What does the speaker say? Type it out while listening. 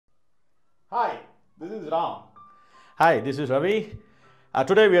Hi, this is Ram. Hi, this is Ravi.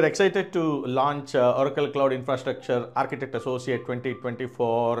 Today we are excited to launch Oracle Cloud Infrastructure Architect Associate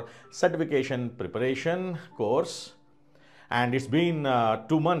 2024 Certification Preparation course. And it's been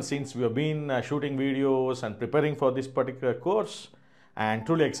 2 months since we have been shooting videos and preparing for this particular course, and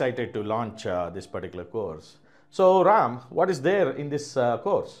truly excited to launch this particular course. So Ram, what is there in this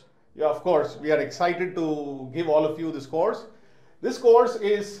course? Yeah, of course, we are excited to give all of you this course. This course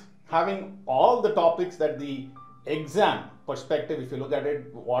is having all the topics that the exam perspective, if you look at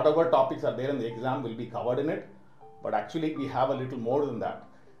it, whatever topics are there in the exam will be covered in it. But actually, we have a little more than that.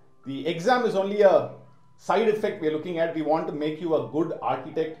 The exam is only a side effect we are looking at. We want to make you a good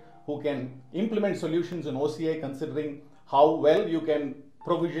architect who can implement solutions in OCI, considering how well you can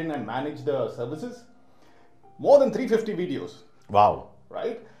provision and manage the services. More than 350 videos. Wow.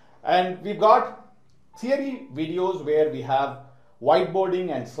 Right? And we've got theory videos where we have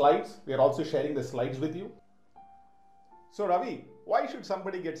whiteboarding and slides. We are also sharing the slides with you. So Ravi, why should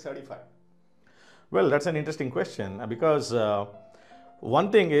somebody get certified? Well, that's an interesting question because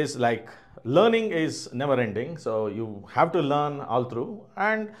one thing is like learning is never ending. So you have to learn all through,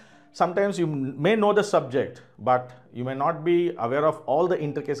 and sometimes you may know the subject, but you may not be aware of all the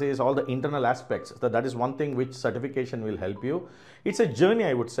intricacies, all the internal aspects. So that is one thing which certification will help you. It's a journey,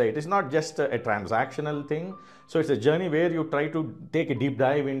 I would say. It is not just a transactional thing. So it's a journey where you try to take a deep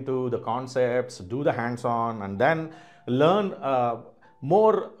dive into the concepts, do the hands-on, and then learn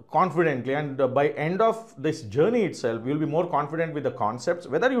more confidently. And by end of this journey itself, you'll be more confident with the concepts.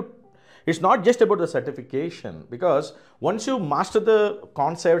 It's not just about the certification, because once you master the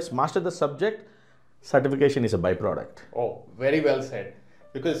concepts, master the subject, certification is a byproduct. Oh, very well said.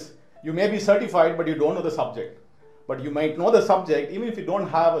 Because you may be certified, but you don't know the subject. But you might know the subject, even if you don't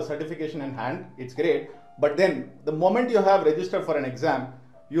have a certification in hand, it's great. But then the moment you have registered for an exam,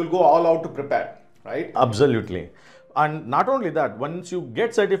 you'll go all out to prepare, right? Absolutely. And not only that, once you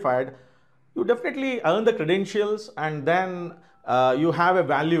get certified, you definitely earn the credentials, and then you have a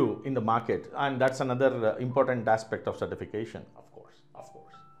value in the market, and that's another important aspect of certification. Of course, of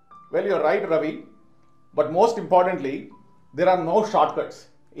course. Well, you're right, Ravi. But most importantly, there are no shortcuts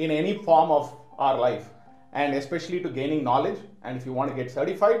in any form of our life, and especially to gaining knowledge. And if you want to get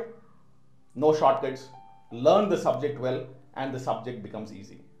certified, no shortcuts. Learn the subject well, and the subject becomes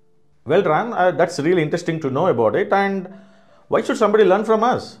easy. Well, Ram, that's really interesting to know about it. And why should somebody learn from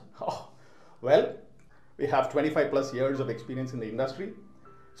us? Oh, well, we have 25 plus years of experience in the industry.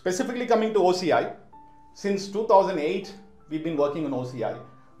 Specifically coming to OCI, since 2008, we've been working on OCI.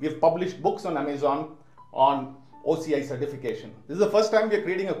 We've published books on Amazon on OCI certification. This is the first time we're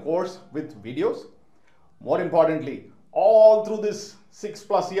creating a course with videos. More importantly, all through this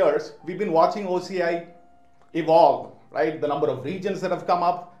 6+ years, we've been watching OCI evolve, right? The number of regions that have come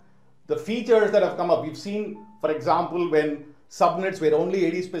up, the features that have come up. We've seen, for example, when subnets were only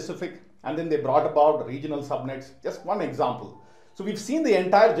AD specific, and then they brought about regional subnets. Just one example. So we've seen the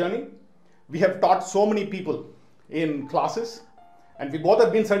entire journey. We have taught so many people in classes, and we both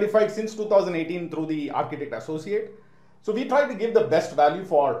have been certified since 2018 through the Architect Associate. So we try to give the best value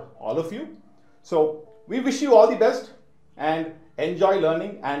for all of you. So we wish you all the best and enjoy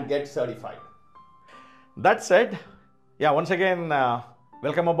learning and get certified. That said, yeah, once again,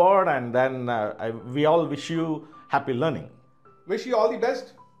 welcome aboard, and then we all wish you happy learning. Wish you all the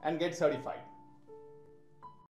best and get certified.